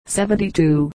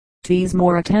72. Tease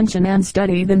more attention and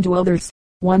study than to others.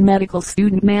 One medical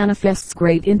student manifests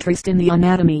great interest in the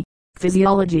anatomy,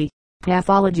 physiology,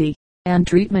 pathology, and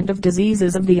treatment of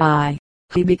diseases of the eye.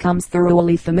 He becomes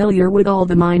thoroughly familiar with all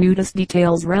the minutest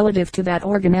details relative to that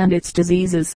organ and its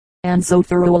diseases, and so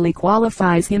thoroughly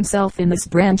qualifies himself in this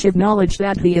branch of knowledge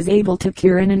that he is able to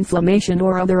cure an inflammation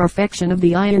or other affection of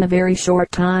the eye in a very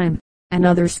short time.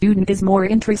 Another student is more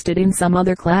interested in some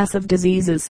other class of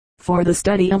diseases, for the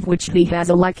study of which he has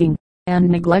a liking, and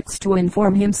neglects to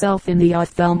inform himself in the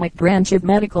ophthalmic branch of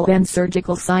medical and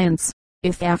surgical science.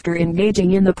 If after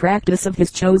engaging in the practice of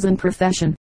his chosen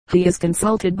profession, he is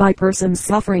consulted by persons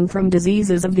suffering from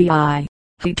diseases of the eye,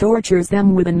 he tortures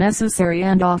them with unnecessary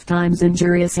and ofttimes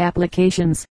injurious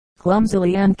applications,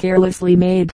 clumsily and carelessly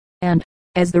made, and,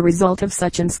 as the result of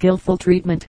such unskillful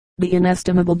treatment, the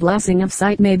inestimable blessing of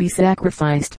sight may be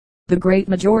sacrificed. The great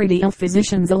majority of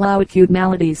physicians allow acute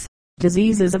maladies,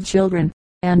 diseases of children,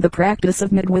 and the practice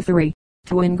of midwifery,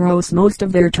 to engross most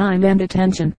of their time and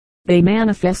attention. They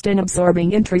manifest an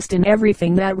absorbing interest in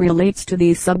everything that relates to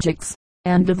these subjects,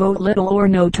 and devote little or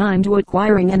no time to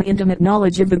acquiring an intimate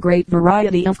knowledge of the great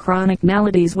variety of chronic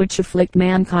maladies which afflict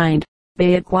mankind.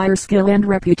 They acquire skill and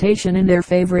reputation in their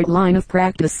favorite line of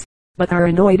practice, but are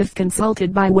annoyed if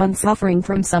consulted by one suffering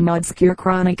from some obscure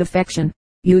chronic affection,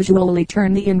 usually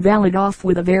turn the invalid off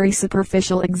with a very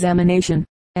superficial examination,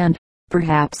 and,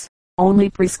 perhaps,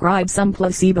 only prescribe some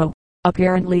placebo,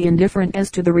 apparently indifferent as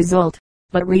to the result,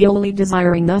 but really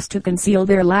desiring thus to conceal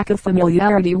their lack of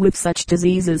familiarity with such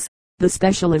diseases. The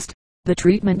specialist, the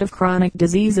treatment of chronic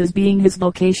diseases being his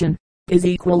vocation, is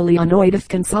equally annoyed if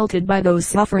consulted by those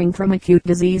suffering from acute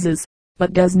diseases,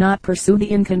 but does not pursue the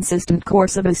inconsistent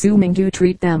course of assuming to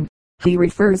treat them. He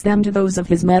refers them to those of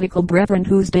his medical brethren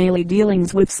whose daily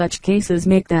dealings with such cases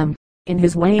make them, in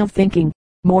his way of thinking,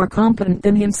 more competent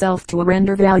than himself to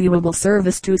render valuable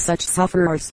service to such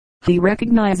sufferers. He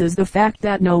recognizes the fact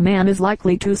that no man is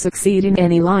likely to succeed in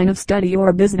any line of study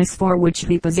or business for which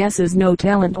he possesses no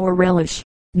talent or relish,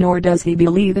 nor does he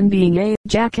believe in being a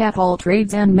jack at all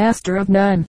trades and master of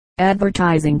none.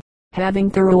 Advertising.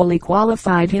 Having thoroughly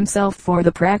qualified himself for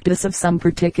the practice of some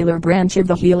particular branch of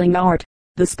the healing art,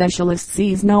 the specialist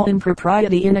sees no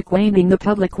impropriety in acquainting the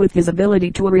public with his ability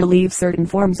to relieve certain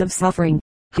forms of suffering.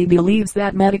 He believes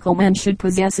that medical men should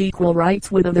possess equal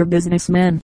rights with other business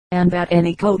men, and that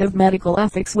any code of medical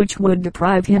ethics which would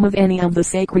deprive him of any of the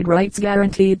sacred rights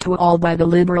guaranteed to all by the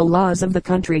liberal laws of the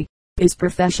country, is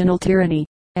professional tyranny,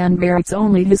 and merits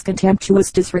only his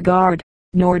contemptuous disregard.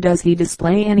 Nor does he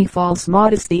display any false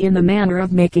modesty in the manner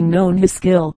of making known his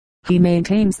skill. He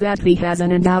maintains that he has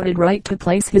an undoubted right to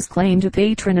place his claim to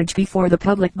patronage before the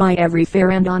public by every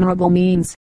fair and honorable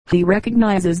means. He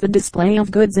recognizes the display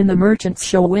of goods in the merchant's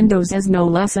show windows as no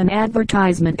less an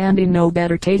advertisement and in no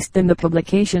better taste than the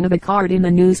publication of a card in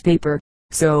the newspaper.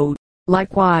 So,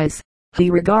 likewise, he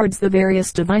regards the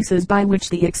various devices by which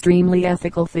the extremely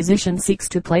ethical physician seeks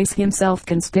to place himself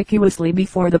conspicuously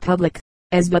before the public,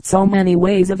 as but so many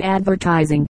ways of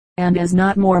advertising, and as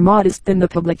not more modest than the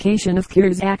publication of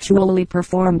cures actually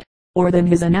performed, or than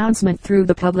his announcement through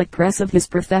the public press of his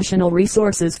professional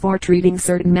resources for treating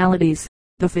certain maladies.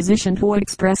 The physician who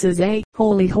expresses a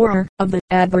holy horror of the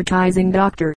advertising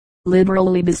doctor,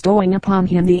 liberally bestowing upon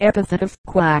him the epithet of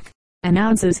quack,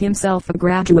 announces himself a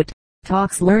graduate,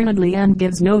 talks learnedly and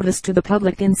gives notice to the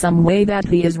public in some way that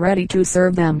he is ready to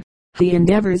serve them. He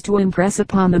endeavors to impress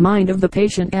upon the mind of the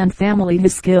patient and family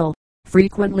his skill,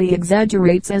 frequently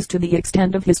exaggerates as to the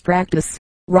extent of his practice,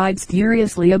 rides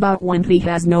furiously about when he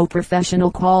has no professional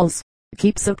calls,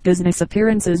 keeps up business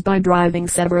appearances by driving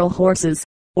several horses,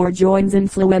 or joins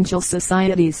influential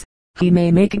societies. He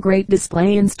may make a great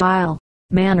display in style,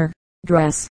 manner,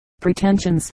 dress,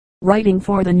 pretensions, writing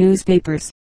for the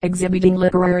newspapers, exhibiting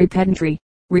literary pedantry,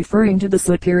 referring to the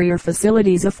superior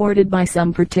facilities afforded by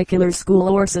some particular school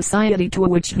or society to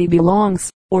which he belongs,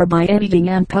 or by editing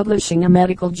and publishing a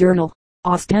medical journal,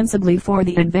 ostensibly for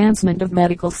the advancement of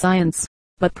medical science,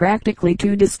 but practically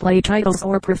to display titles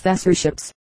or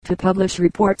professorships, to publish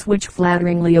reports which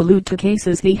flatteringly allude to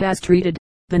cases he has treated,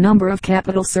 the number of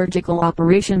capital surgical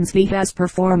operations he has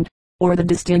performed, or the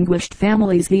distinguished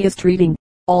families he is treating.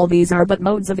 All these are but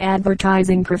modes of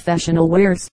advertising professional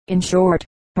wares, in short,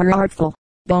 are artful,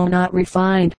 though not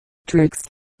refined, tricks,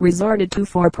 resorted to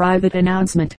for private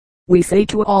announcement. We say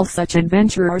to all such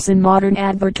adventurers in modern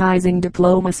advertising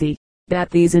diplomacy,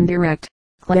 that these indirect,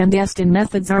 clandestine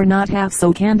methods are not half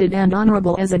so candid and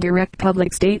honorable as a direct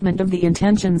public statement of the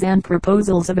intentions and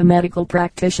proposals of a medical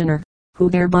practitioner, who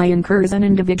thereby incurs an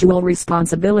individual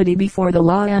responsibility before the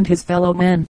law and his fellow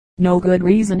men. No good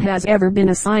reason has ever been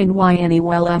assigned why any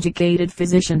well-educated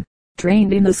physician,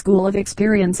 trained in the school of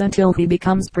experience until he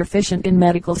becomes proficient in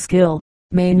medical skill,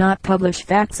 may not publish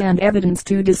facts and evidence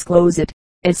to disclose it,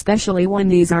 especially when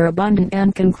these are abundant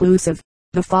and conclusive.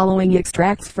 The following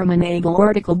extracts from an able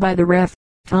article by the Rev.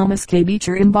 Thomas K.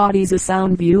 Beecher embodies a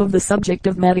sound view of the subject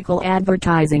of medical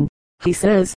advertising. He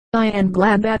says, "I am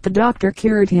glad that the doctor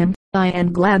cured him. I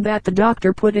am glad that the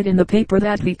doctor put it in the paper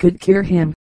that he could cure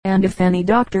him. And if any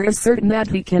doctor is certain that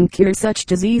he can cure such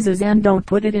diseases and don't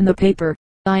put it in the paper,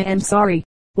 I am sorry.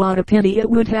 What a pity it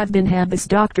would have been had this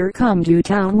doctor come to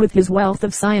town with his wealth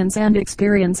of science and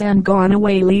experience and gone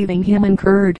away leaving him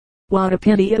incurred. What a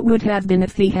pity it would have been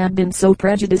if he had been so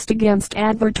prejudiced against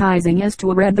advertising as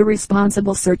to read the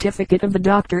responsible certificate of the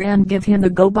doctor and give him the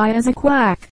go-by as a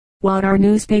quack. What are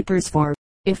newspapers for,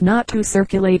 if not to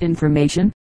circulate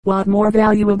information? What more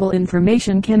valuable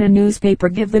information can a newspaper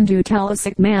give than to tell a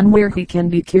sick man where he can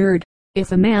be cured?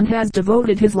 If a man has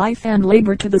devoted his life and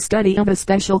labor to the study of a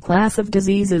special class of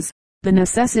diseases, the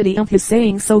necessity of his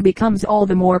saying so becomes all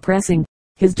the more pressing.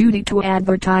 His duty to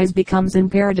advertise becomes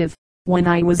imperative. When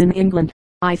I was in England,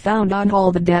 I found on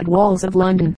all the dead walls of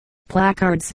London,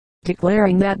 placards,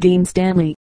 declaring that Dean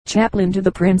Stanley, chaplain to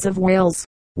the Prince of Wales,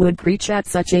 would preach at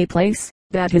such a place,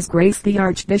 that His Grace the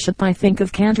Archbishop I think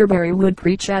of Canterbury would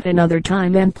preach at another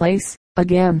time and place,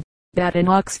 again, that an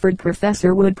Oxford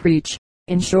professor would preach.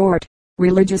 In short,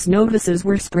 religious notices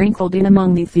were sprinkled in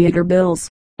among the theatre bills,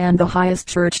 and the highest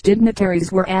church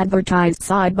dignitaries were advertised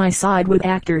side by side with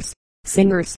actors,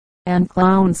 singers, and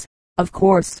clowns. Of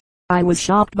course, I was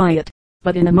shocked by it,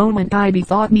 but in a moment I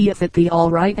bethought me if it be all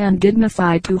right and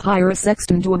dignified to hire a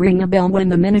sexton to ring a bell when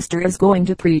the minister is going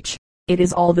to preach, it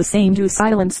is all the same to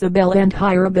silence the bell and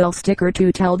hire a bell sticker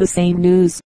to tell the same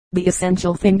news, the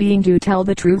essential thing being to tell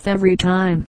the truth every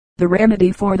time. The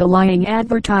remedy for the lying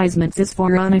advertisements is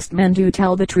for honest men to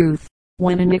tell the truth.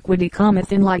 When iniquity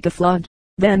cometh in like a flood,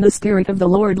 then the Spirit of the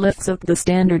Lord lifts up the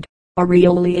standard. A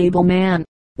really able man,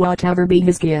 whatever be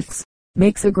his gifts,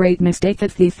 makes a great mistake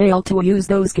if he fail to use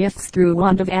those gifts through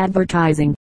want of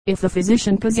advertising. If the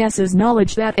physician possesses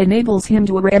knowledge that enables him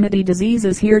to remedy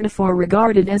diseases heretofore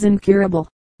regarded as incurable,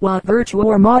 what virtue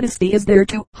or modesty is there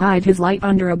to hide his light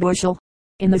under a bushel?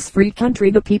 In this free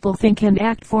country the people think and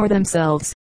act for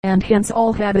themselves, and hence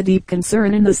all have a deep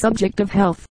concern in the subject of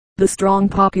health. The strong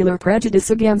popular prejudice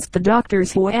against the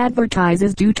doctors who advertise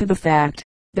is due to the fact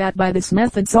that by this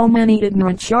method so many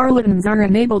ignorant charlatans are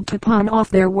enabled to pawn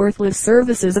off their worthless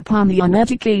services upon the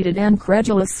uneducated and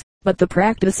credulous. But the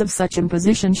practice of such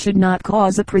imposition should not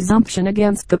cause a presumption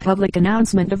against the public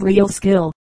announcement of real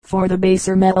skill, for the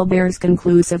baser metal bears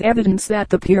conclusive evidence that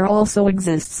the pure also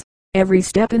exists. Every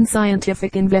step in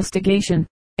scientific investigation,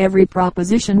 every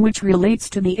proposition which relates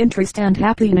to the interest and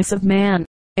happiness of man,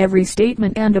 every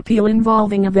statement and appeal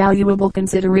involving a valuable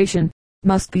consideration,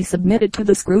 must be submitted to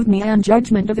the scrutiny and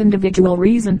judgment of individual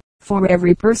reason, for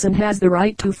every person has the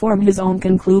right to form his own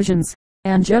conclusions,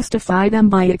 and justify them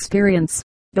by experience.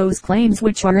 Those claims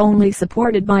which are only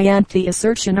supported by empty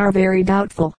assertion are very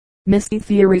doubtful. Misty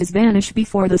theories vanish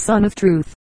before the sun of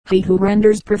truth. He who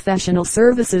renders professional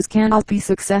services cannot be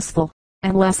successful,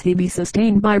 unless he be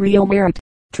sustained by real merit.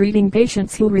 Treating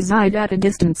patients who reside at a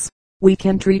distance, we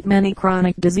can treat many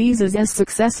chronic diseases as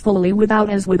successfully without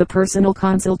as with a personal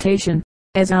consultation,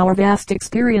 as our vast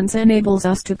experience enables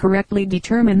us to correctly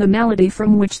determine the malady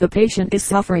from which the patient is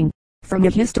suffering. From a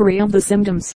history of the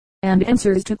symptoms, and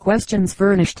answers to questions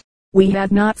furnished, we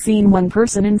have not seen one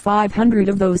person in 500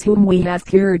 of those whom we have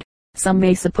cured. Some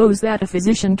may suppose that a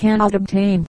physician cannot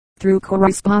obtain, through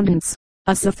correspondence,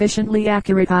 a sufficiently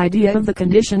accurate idea of the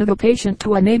condition of a patient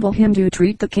to enable him to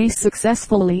treat the case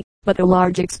successfully, but a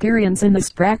large experience in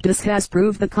this practice has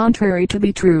proved the contrary to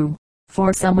be true,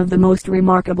 for some of the most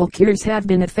remarkable cures have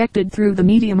been effected through the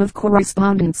medium of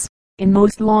correspondence. In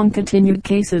most long-continued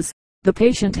cases, the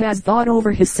patient has thought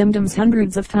over his symptoms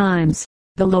hundreds of times.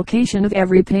 The location of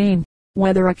every pain,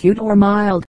 whether acute or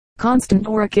mild, constant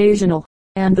or occasional,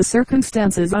 and the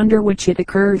circumstances under which it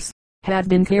occurs, have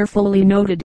been carefully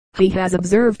noted. He has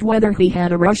observed whether he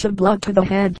had a rush of blood to the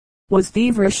head, was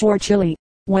feverish or chilly,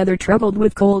 whether troubled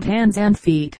with cold hands and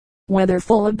feet, whether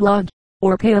full of blood,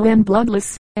 or pale and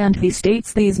bloodless, and he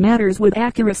states these matters with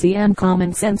accuracy and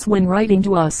common sense when writing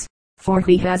to us, for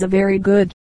he has a very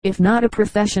good, if not a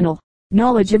professional,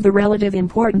 knowledge of the relative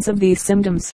importance of these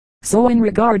symptoms. So in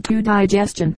regard to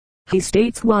digestion, he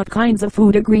states what kinds of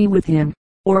food agree with him,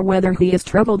 or whether he is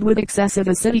troubled with excessive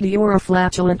acidity or a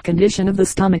flatulent condition of the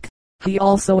stomach. He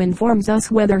also informs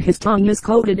us whether his tongue is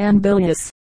coated and bilious,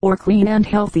 or clean and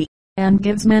healthy, and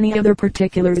gives many other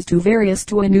particulars too various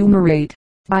to enumerate.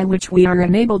 by which we are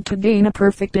enabled to gain a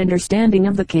perfect understanding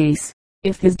of the case.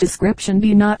 If his description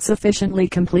be not sufficiently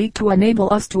complete to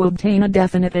enable us to obtain a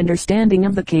definite understanding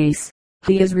of the case,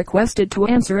 he is requested to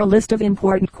answer a list of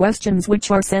important questions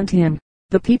which are sent him.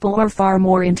 The people are far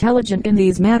more intelligent in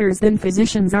these matters than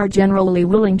physicians are generally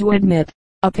willing to admit.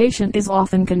 A patient is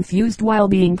often confused while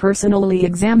being personally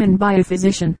examined by a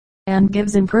physician, and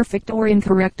gives imperfect or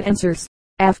incorrect answers.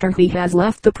 After he has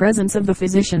left the presence of the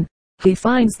physician, he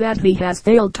finds that he has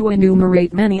failed to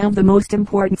enumerate many of the most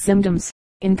important symptoms.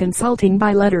 In consulting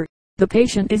by letter, the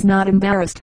patient is not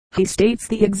embarrassed. He states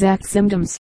the exact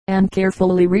symptoms, and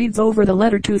carefully reads over the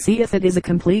letter to see if it is a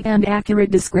complete and accurate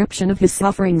description of his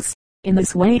sufferings. In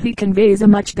this way he conveys a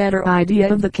much better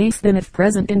idea of the case than if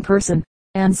present in person,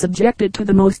 and subjected to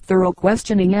the most thorough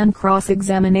questioning and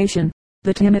cross-examination.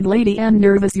 The timid lady and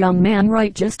nervous young man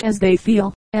write just as they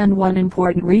feel, and one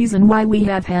important reason why we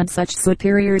have had such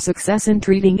superior success in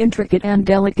treating intricate and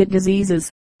delicate diseases,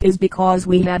 is because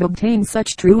we had obtained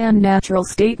such true and natural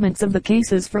statements of the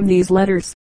cases from these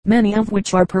letters, many of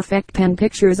which are perfect pen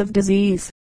pictures of disease.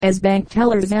 As bank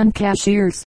tellers and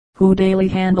cashiers, who daily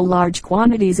handle large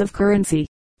quantities of currency,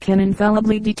 can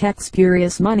infallibly detect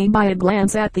spurious money by a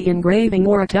glance at the engraving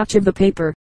or a touch of the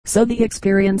paper, so the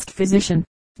experienced physician,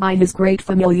 by his great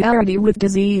familiarity with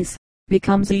disease,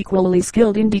 becomes equally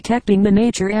skilled in detecting the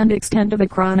nature and extent of a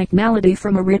chronic malady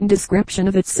from a written description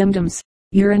of its symptoms.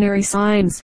 Urinary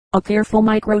signs. A careful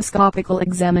microscopical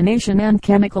examination and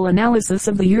chemical analysis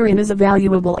of the urine is a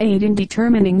valuable aid in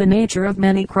determining the nature of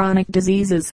many chronic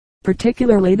diseases,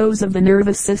 particularly those of the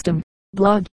nervous system,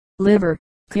 blood, liver,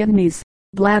 kidneys,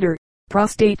 bladder,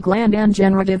 prostate gland and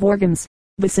generative organs.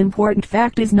 This important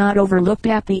fact is not overlooked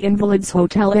at the Invalids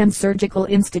Hotel and Surgical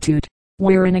Institute,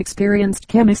 where an experienced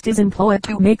chemist is employed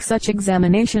to make such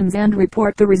examinations and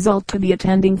report the result to the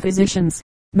attending physicians.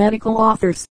 Medical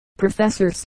authors,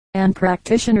 professors, and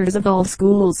practitioners of all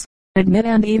schools, admit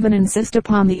and even insist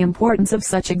upon the importance of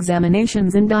such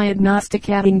examinations in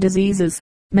diagnosticating diseases.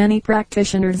 Many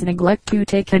practitioners neglect to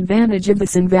take advantage of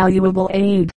this invaluable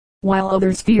aid, while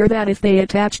others fear that if they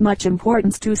attach much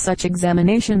importance to such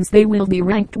examinations they will be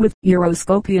ranked with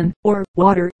uroscopian, or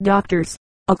water doctors,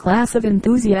 a class of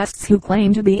enthusiasts who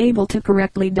claim to be able to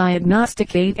correctly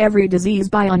diagnosticate every disease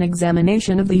by an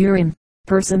examination of the urine.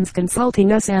 Persons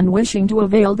consulting us and wishing to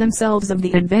avail themselves of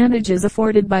the advantages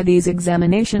afforded by these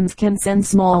examinations can send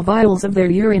small vials of their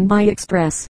urine by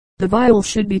express. The vials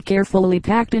should be carefully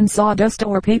packed in sawdust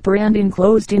or paper and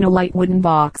enclosed in a light wooden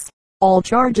box. All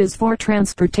charges for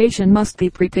transportation must be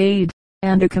prepaid,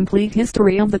 and a complete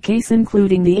history of the case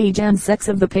including the age and sex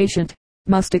of the patient,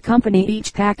 must accompany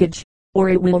each package, or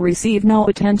it will receive no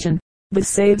attention. This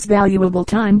saves valuable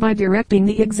time by directing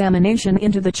the examination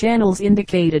into the channels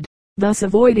indicated, thus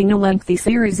avoiding a lengthy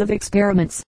series of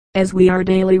experiments. As we are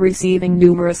daily receiving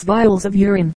numerous vials of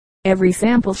urine, every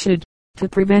sample should, to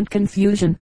prevent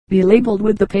confusion, be labeled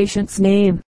with the patient's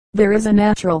name. There is a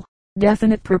natural,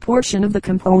 definite proportion of the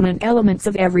component elements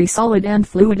of every solid and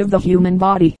fluid of the human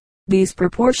body. These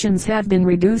proportions have been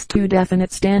reduced to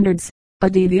definite standards, a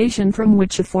deviation from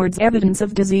which affords evidence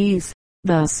of disease.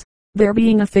 Thus, there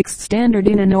being a fixed standard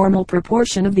in a normal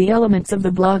proportion of the elements of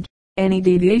the blood, any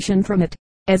deviation from it,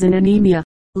 as in anemia,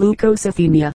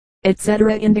 leukocythemia,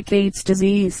 etc., indicates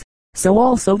disease. So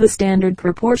also the standard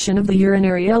proportion of the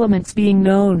urinary elements being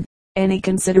known, any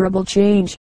considerable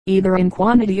change, either in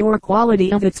quantity or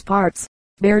quality of its parts,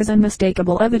 bears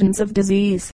unmistakable evidence of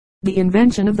disease. The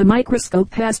invention of the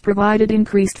microscope has provided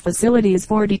increased facilities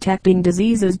for detecting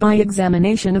diseases by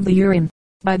examination of the urine.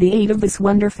 By the aid of this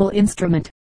wonderful instrument,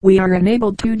 we are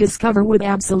enabled to discover with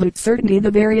absolute certainty the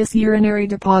various urinary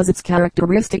deposits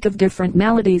characteristic of different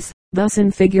maladies. Thus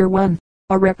in Figure 1,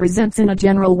 A represents in a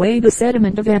general way the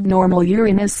sediment of abnormal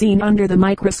urine as seen under the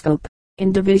microscope.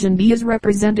 In Division B is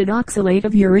represented oxalate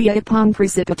of urea upon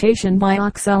precipitation by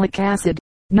oxalic acid.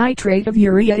 Nitrate of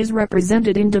urea is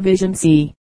represented in Division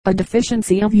C. A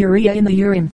deficiency of urea in the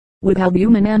urine, with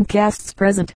albumin and casts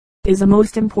present, is a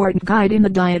most important guide in the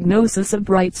diagnosis of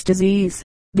Bright's disease.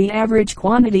 The average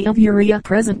quantity of urea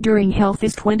present during health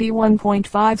is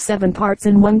 21.57 parts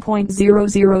in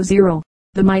 1.000.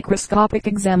 The microscopic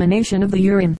examination of the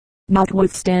urine,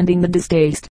 notwithstanding the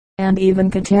distaste, and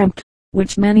even contempt,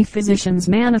 which many physicians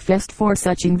manifest for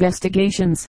such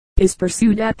investigations, is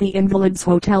pursued at the Invalids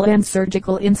Hotel and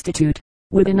Surgical Institute,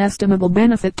 with inestimable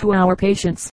benefit to our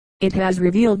patients. It has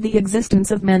revealed the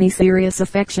existence of many serious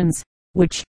affections,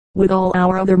 which, with all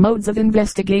our other modes of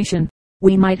investigation,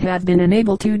 we might have been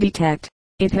unable to detect.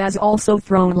 It has also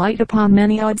thrown light upon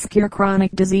many obscure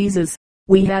chronic diseases.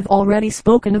 We have already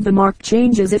spoken of the marked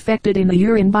changes effected in the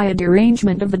urine by a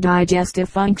derangement of the digestive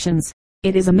functions.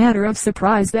 It is a matter of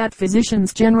surprise that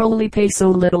physicians generally pay so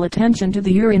little attention to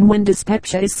the urine when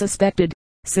dyspepsia is suspected,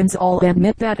 since all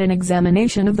admit that an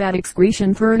examination of that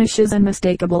excretion furnishes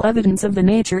unmistakable evidence of the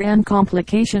nature and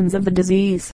complications of the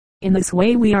disease. In this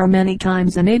way we are many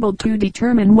times enabled to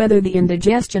determine whether the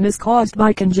indigestion is caused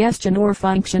by congestion or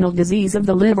functional disease of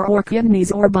the liver or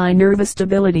kidneys or by nervous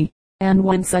debility, and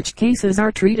when such cases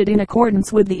are treated in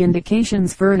accordance with the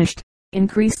indications furnished,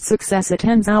 increased success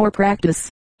attends our practice.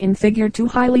 In Figure 2,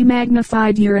 highly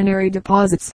magnified urinary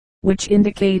deposits, which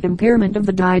indicate impairment of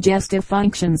the digestive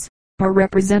functions, are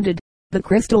represented. The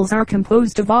crystals are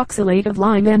composed of oxalate of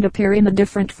lime and appear in the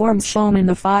different forms shown in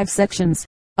the 5 sections,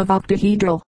 of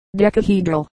octahedral,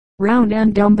 decahedral, round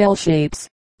and dumbbell shapes.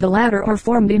 The latter are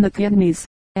formed in the kidneys,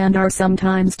 and are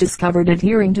sometimes discovered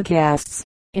adhering to casts.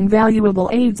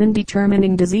 Invaluable aids in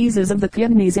determining diseases of the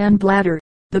kidneys and bladder.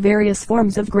 The various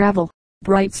forms of gravel,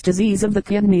 Bright's disease of the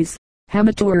kidneys,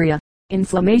 hematuria,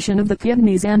 inflammation of the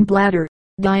kidneys and bladder,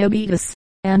 diabetes,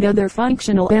 and other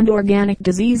functional and organic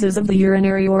diseases of the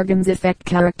urinary organs effect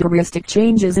characteristic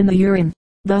changes in the urine,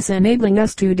 thus enabling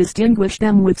us to distinguish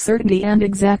them with certainty and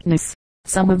exactness.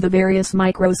 Some of the various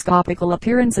microscopical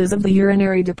appearances of the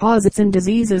urinary deposits in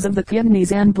diseases of the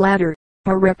kidneys and bladder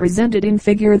are represented in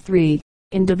Figure 3.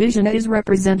 In Division A is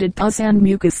represented pus and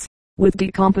mucus, with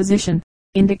decomposition,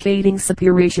 indicating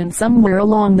suppuration somewhere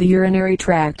along the urinary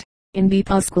tract. In B,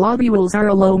 pus globules are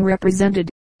alone represented.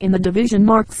 In the division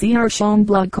marked C are shown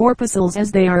blood corpuscles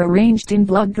as they are arranged in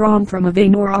blood drawn from a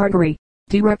vein or artery.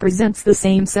 D represents the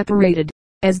same separated,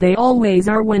 as they always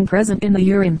are when present in the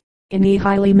urine. In E,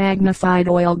 highly magnified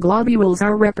oil globules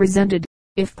are represented.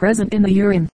 If present in the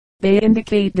urine, they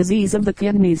indicate disease of the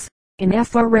kidneys. In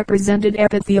F are represented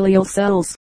epithelial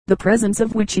cells, the presence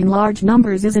of which in large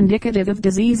numbers is indicative of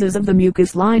diseases of the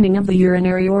mucous lining of the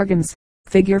urinary organs.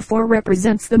 Figure 4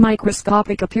 represents the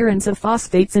microscopic appearance of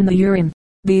phosphates in the urine.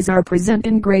 These are present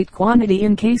in great quantity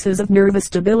in cases of nervous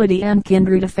debility and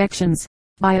kindred affections.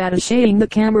 By attaching the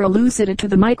camera lucida to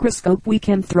the microscope we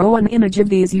can throw an image of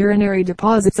these urinary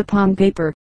deposits upon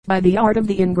paper. By the art of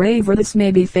the engraver this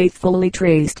may be faithfully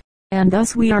traced, and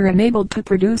thus we are enabled to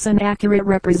produce an accurate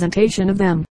representation of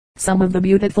them. Some of the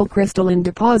beautiful crystalline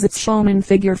deposits shown in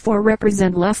Figure 4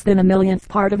 represent less than a millionth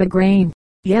part of a grain,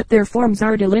 yet their forms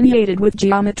are delineated with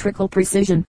geometrical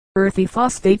precision. Earthy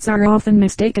phosphates are often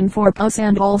mistaken for pus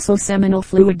and also seminal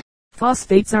fluid.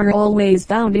 Phosphates are always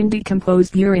found in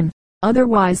decomposed urine,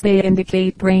 otherwise they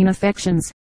indicate brain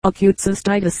affections, acute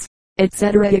cystitis,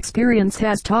 etc. Experience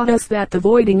has taught us that the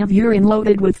voiding of urine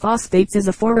loaded with phosphates is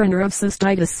a forerunner of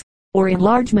cystitis, or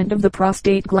enlargement of the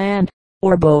prostate gland,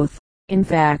 or both. In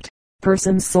fact,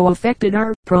 persons so affected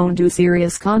are prone to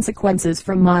serious consequences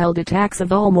from mild attacks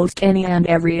of almost any and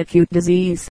every acute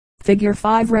disease. Figure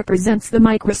 5 represents the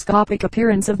microscopic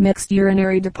appearance of mixed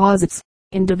urinary deposits.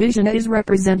 In Division A is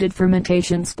represented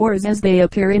fermentation spores as they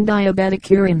appear in diabetic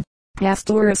urine.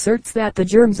 Pasteur asserts that the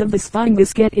germs of this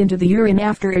fungus get into the urine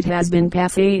after it has been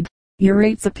passed.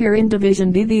 Urates appear in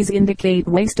Division B. These indicate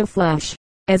waste of flesh,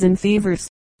 as in fevers,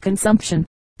 consumption,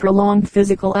 prolonged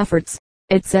physical efforts,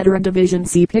 etc. Division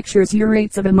C pictures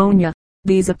urates of ammonia.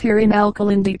 These appear in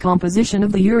alkaline decomposition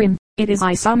of the urine. It is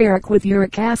isomeric with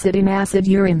uric acid in acid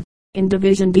urine. In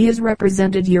Division D is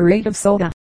represented urate of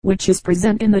soda, which is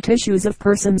present in the tissues of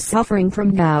persons suffering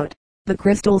from gout. The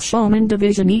crystals shown in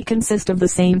Division E consist of the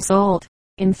same salt.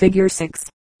 In Figure 6,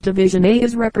 Division A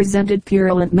is represented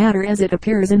purulent matter as it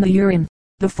appears in the urine.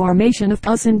 The formation of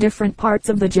pus in different parts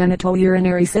of the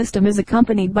genitourinary system is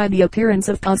accompanied by the appearance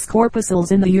of pus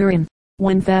corpuscles in the urine.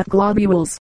 When fat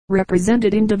globules,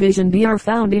 represented in Division B, are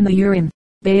found in the urine,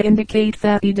 they indicate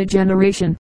fatty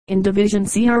degeneration. In Division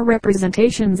C are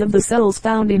representations of the cells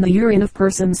found in the urine of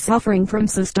persons suffering from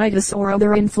cystitis or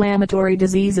other inflammatory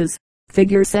diseases.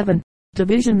 Figure 7.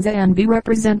 Divisions A and B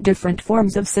represent different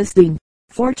forms of cystine.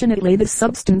 Fortunately this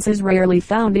substance is rarely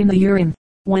found in the urine.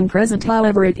 When present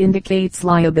however it indicates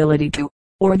liability to,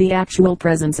 or the actual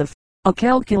presence of, a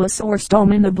calculus or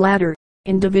stone in the bladder.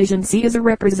 In Division C is a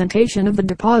representation of the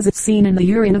deposits seen in the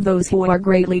urine of those who are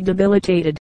greatly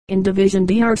debilitated. In Division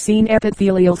D are seen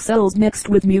epithelial cells mixed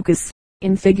with mucus.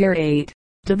 In Figure 8,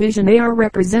 Division A are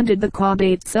represented the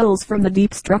caudate cells from the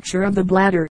deep structure of the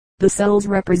bladder. The cells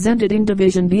represented in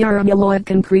Division B are amyloid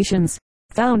concretions,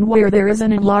 found where there is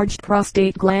an enlarged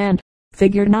prostate gland.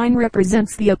 Figure 9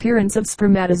 represents the appearance of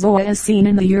spermatozoa as seen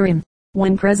in the urine.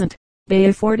 When present, they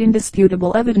afford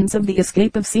indisputable evidence of the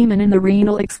escape of semen in the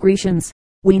renal excretions.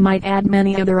 We might add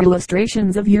many other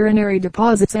illustrations of urinary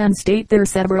deposits and state their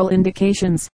several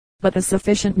indications. but a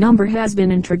sufficient number has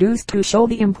been introduced to show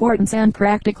the importance and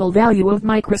practical value of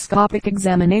microscopic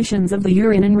examinations of the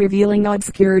urine in revealing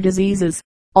obscure diseases.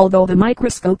 Although the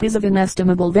microscope is of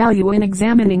inestimable value in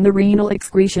examining the renal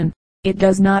excretion, it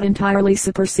does not entirely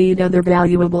supersede other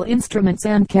valuable instruments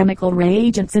and chemical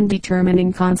reagents in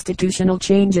determining constitutional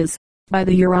changes. By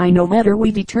the urinometer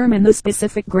we determine the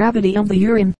specific gravity of the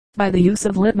urine. By the use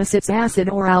of litmus its acid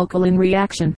or alkaline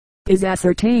reaction is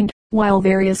ascertained, while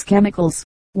various chemicals,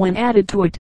 when added to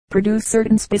it, produce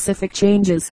certain specific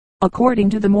changes, according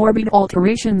to the morbid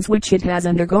alterations which it has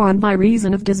undergone by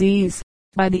reason of disease.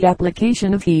 By the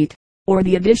application of heat, or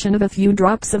the addition of a few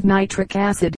drops of nitric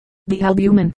acid, the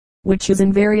albumin, which is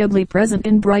invariably present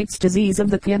in Bright's disease of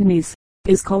the kidneys,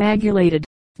 is coagulated.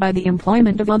 By the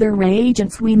employment of other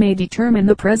reagents we may determine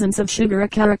the presence of sugar, a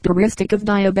characteristic of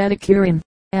diabetic urine,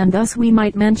 and thus we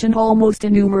might mention almost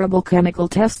innumerable chemical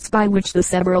tests by which the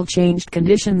several changed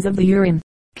conditions of the urine,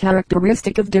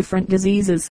 characteristic of different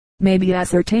diseases, may be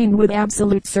ascertained with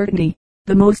absolute certainty.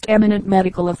 The most eminent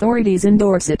medical authorities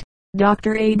endorse it.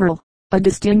 Dr. Abril, a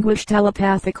distinguished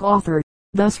telepathic author,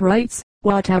 thus writes,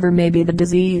 whatever may be the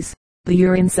disease, the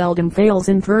urine seldom fails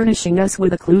in furnishing us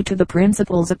with a clue to the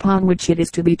principles upon which it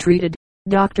is to be treated.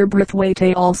 Dr.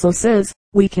 Braithwaite also says,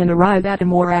 we can arrive at a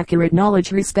more accurate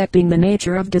knowledge respecting the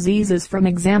nature of diseases from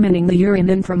examining the urine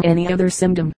than from any other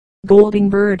symptom.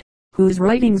 Goldingberg, whose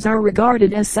writings are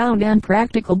regarded as sound and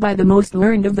practical by the most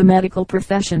learned of the medical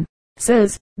profession,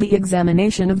 says, the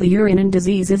examination of the urine in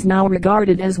disease is now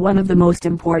regarded as one of the most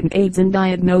important aids in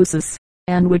diagnosis,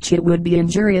 and which it would be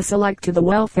injurious alike to the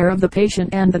welfare of the patient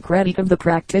and the credit of the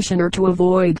practitioner to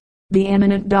avoid. The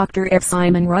eminent Dr. F.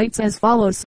 Simon writes as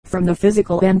follows, from the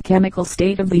physical and chemical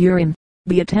state of the urine,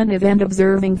 the attentive and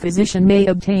observing physician may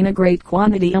obtain a great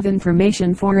quantity of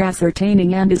information for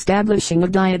ascertaining and establishing a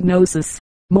diagnosis.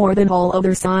 More than all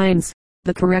other signs,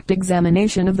 the correct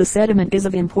examination of the sediment is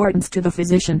of importance to the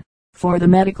physician. For the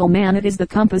medical man it is the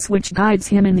compass which guides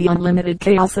him in the unlimited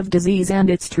chaos of disease and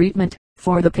its treatment.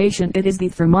 For the patient it is the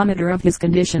thermometer of his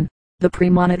condition, the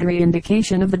premonitory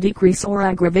indication of the decrease or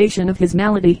aggravation of his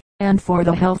malady, and for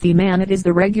the healthy man it is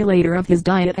the regulator of his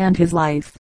diet and his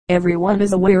life. Everyone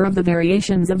is aware of the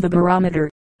variations of the barometer,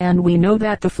 and we know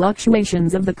that the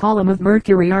fluctuations of the column of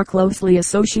mercury are closely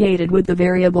associated with the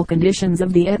variable conditions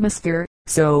of the atmosphere.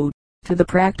 So, to the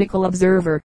practical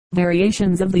observer,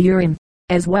 variations of the urine,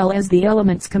 as well as the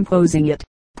elements composing it,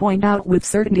 point out with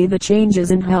certainty the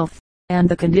changes in health, and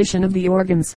the condition of the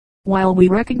organs. While we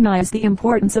recognize the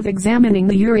importance of examining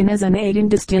the urine as an aid in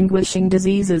distinguishing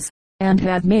diseases, and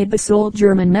have made the sole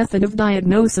German method of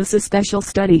diagnosis a special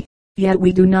study, yet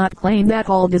we do not claim that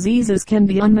all diseases can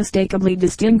be unmistakably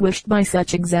distinguished by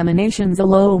such examinations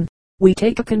alone. We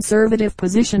take a conservative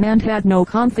position and have no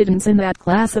confidence in that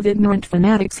class of ignorant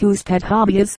fanatics whose pet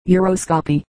hobby is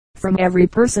uroscopy. From every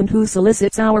person who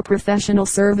solicits our professional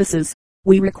services,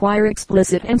 we require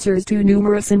explicit answers to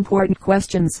numerous important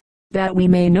questions, that we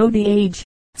may know the age,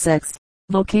 sex,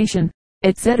 vocation,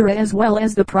 etc., as well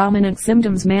as the prominent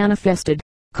symptoms manifested.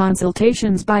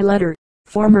 Consultations by letter.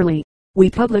 Formerly, we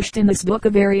published in this book a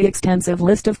very extensive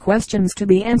list of questions to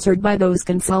be answered by those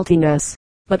consulting us,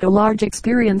 but a large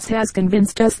experience has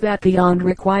convinced us that beyond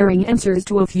requiring answers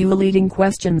to a few leading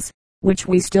questions, which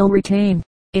we still retain,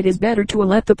 it is better to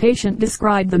let the patient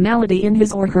describe the malady in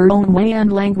his or her own way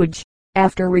and language.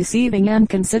 After receiving and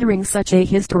considering such a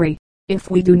history, if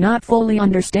we do not fully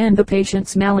understand the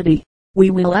patient's malady,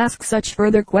 we will ask such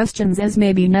further questions as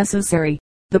may be necessary.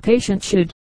 The patient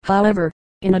should, however,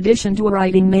 in addition to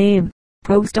writing name,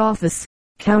 post office,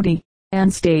 county,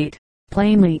 and state,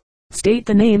 plainly state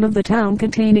the name of the town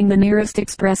containing the nearest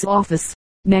express office.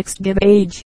 Next give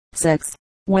age, sex,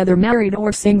 whether married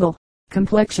or single,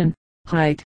 complexion,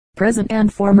 height, present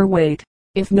and former weight,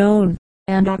 if known,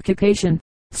 and occupation.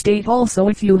 State also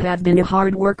if you have been a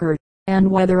hard worker, and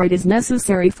whether it is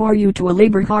necessary for you to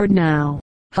labor hard now,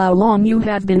 how long you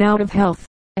have been out of health,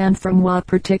 and from what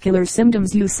particular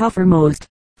symptoms you suffer most.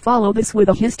 Follow this with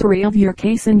a history of your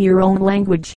case in your own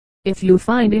language. If you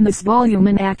find in this volume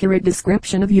an accurate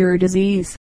description of your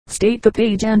disease, state the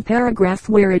page and paragraph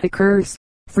where it occurs.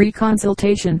 Free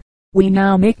consultation. We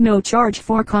now make no charge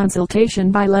for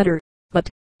consultation by letter, but,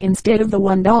 instead of the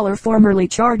 $1 formerly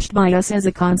charged by us as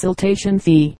a consultation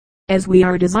fee, as we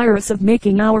are desirous of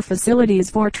making our facilities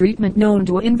for treatment known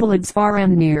to invalids far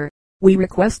and near, we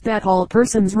request that all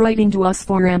persons writing to us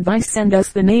for advice send us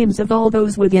the names of all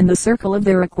those within the circle of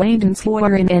their acquaintance who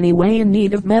are in any way in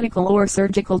need of medical or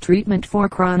surgical treatment for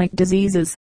chronic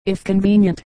diseases. If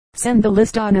convenient, send the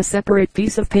list on a separate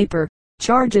piece of paper.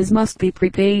 Charges must be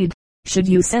prepaid. Should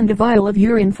you send a vial of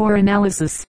urine for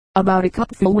analysis, about a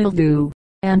cupful will do.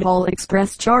 and all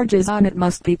express charges on it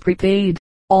must be prepaid.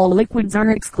 All liquids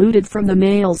are excluded from the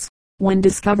mails, when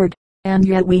discovered, and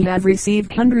yet we have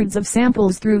received hundreds of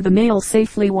samples through the mail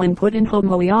safely when put in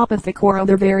homeopathic or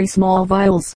other very small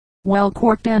vials, well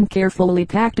corked and carefully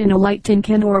packed in a light tin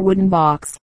can or wooden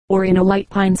box, or in a light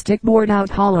pine stick bored out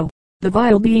hollow, the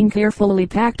vial being carefully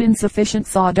packed in sufficient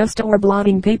sawdust or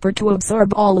blotting paper to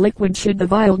absorb all liquid should the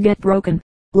vial get broken.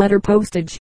 Letter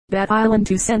postage, that island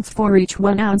 2 cents for each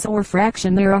 1 ounce or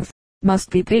fraction thereof, must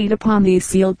be paid upon these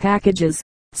sealed packages.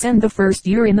 Send the first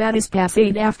urine that is passed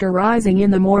after rising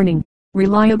in the morning.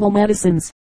 Reliable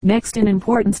medicines. Next in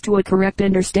importance to a correct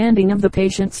understanding of the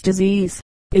patient's disease,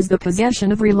 is the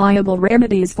possession of reliable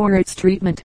remedies for its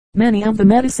treatment. Many of the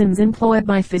medicines employed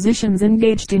by physicians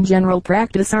engaged in general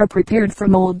practice are prepared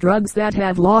from old drugs that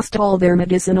have lost all their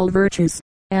medicinal virtues,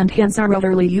 and hence are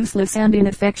utterly useless and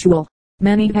ineffectual.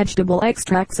 Many vegetable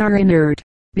extracts are inert,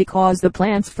 because the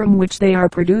plants from which they are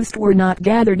produced were not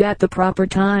gathered at the proper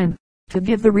time. To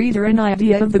give the reader an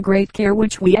idea of the great care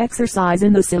which we exercise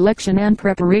in the selection and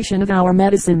preparation of our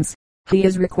medicines, he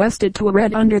is requested to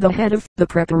read under the head of the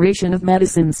preparation of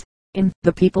medicines, in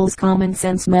The People's Common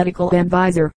Sense Medical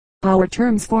Advisor. Our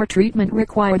terms for treatment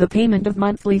require the payment of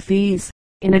monthly fees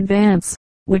in advance,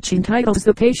 which entitles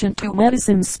the patient to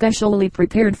medicines specially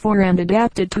prepared for and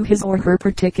adapted to his or her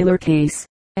particular case,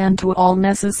 and to all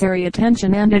necessary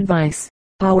attention and advice.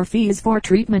 Our fees for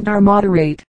treatment are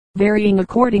moderate, varying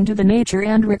according to the nature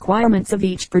and requirements of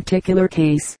each particular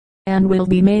case, and will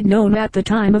be made known at the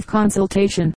time of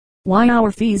consultation. Why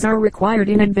our fees are required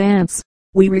in advance.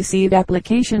 We receive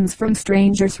applications from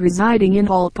strangers residing in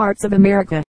all parts of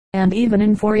America, and even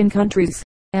in foreign countries,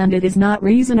 and it is not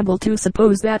reasonable to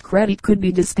suppose that credit could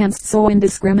be dispensed so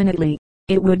indiscriminately.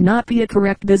 It would not be a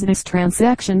correct business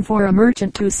transaction for a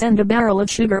merchant to send a barrel of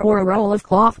sugar or a roll of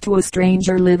cloth to a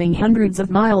stranger living hundreds of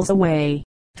miles away,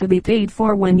 to be paid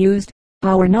for when used.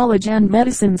 Our knowledge and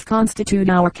medicines constitute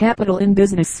our capital in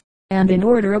business, and in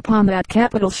order upon that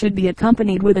capital should be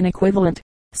accompanied with an equivalent.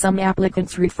 Some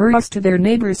applicants refer us to their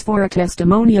neighbors for a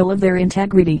testimonial of their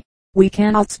integrity. We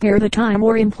cannot spare the time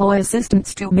or employ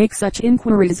assistants to make such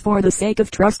inquiries for the sake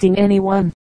of trusting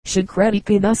anyone. Should credit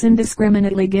be thus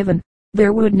indiscriminately given,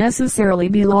 there would necessarily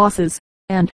be losses,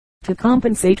 and, to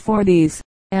compensate for these,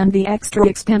 and the extra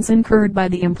expense incurred by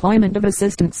the employment of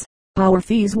assistants, our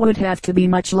fees would have to be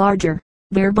much larger,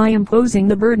 thereby imposing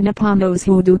the burden upon those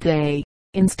who do pay.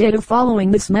 Instead of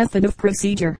following this method of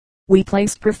procedure, we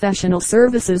place professional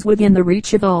services within the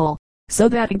reach of all, so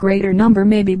that a greater number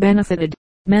may be benefited.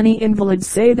 Many invalids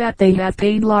say that they have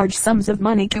paid large sums of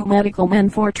money to medical men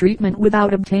for treatment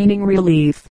without obtaining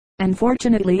relief.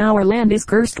 Unfortunately, our land is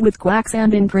cursed with quacks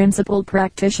and unprincipled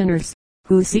practitioners,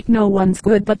 who seek no one's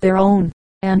good but their own,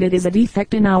 and it is a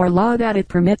defect in our law that it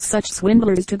permits such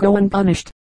swindlers to go unpunished.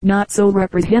 Not so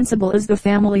reprehensible is the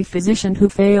family physician who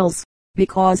fails,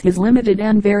 because his limited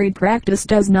and varied practice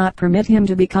does not permit him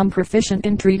to become proficient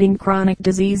in treating chronic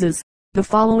diseases. The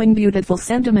following beautiful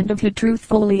sentiment of Hood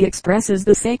truthfully expresses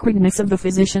the sacredness of the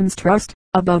physician's trust.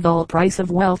 Above all price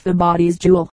of wealth the body's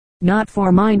jewel, not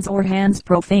for minds or hands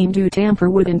profane to tamper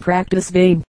with in practice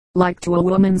vain. Like to a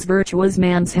woman's virtue is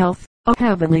man's health, a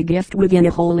heavenly gift within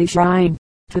a holy shrine,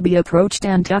 to be approached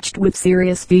and touched with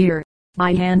serious fear,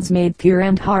 by hands made pure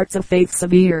and hearts of faith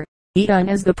severe. Eton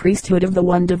as the priesthood of the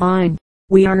one divine.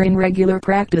 We are in regular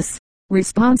practice,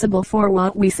 responsible for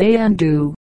what we say and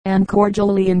do, and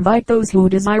cordially invite those who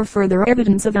desire further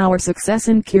evidence of our success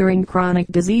in curing chronic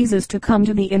diseases to come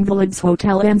to the Invalids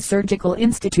Hotel and Surgical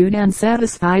Institute and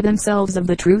satisfy themselves of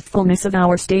the truthfulness of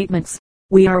our statements.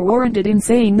 We are warranted in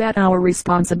saying that our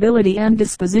responsibility and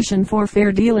disposition for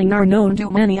fair dealing are known to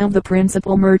many of the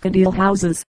principal mercantile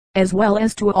houses, as well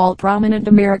as to all prominent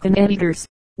American editors.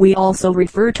 We also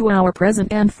refer to our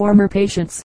present and former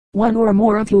patients, one or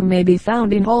more of whom may be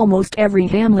found in almost every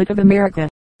hamlet of America.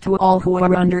 To all who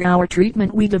are under our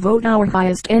treatment we devote our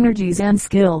highest energies and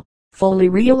skill, fully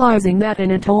realizing that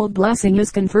an untold blessing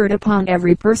is conferred upon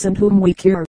every person whom we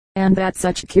cure, and that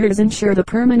such cures ensure the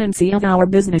permanency of our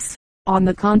business. On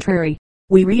the contrary,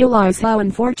 we realize how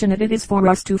unfortunate it is for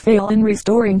us to fail in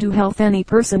restoring to health any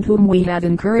person whom we had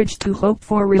encouraged to hope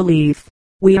for relief.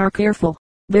 We are careful,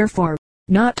 therefore,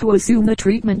 not to assume the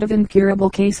treatment of incurable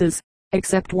cases,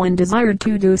 except when desired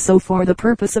to do so for the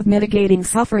purpose of mitigating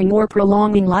suffering or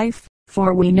prolonging life,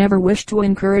 for we never wish to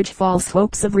encourage false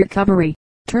hopes of recovery.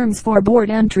 Terms for board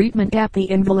and treatment at the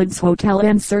Invalids Hotel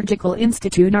and Surgical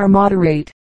Institute are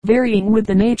moderate, varying with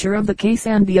the nature of the case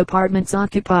and the apartments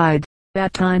occupied.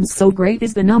 At times so great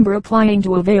is the number applying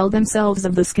to avail themselves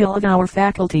of the skill of our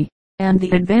faculty, and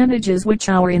the advantages which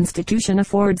our institution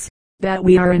affords, that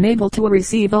we are unable to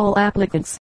receive all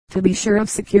applicants. To be sure of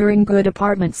securing good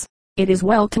apartments, it is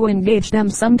well to engage them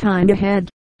some time ahead,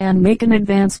 and make an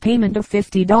advance payment of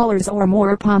 $50 or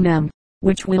more upon them,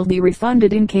 which will be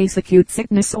refunded in case acute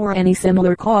sickness or any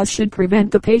similar cause should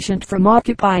prevent the patient from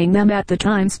occupying them at the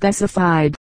time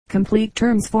specified. Complete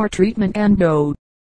terms for treatment and dose.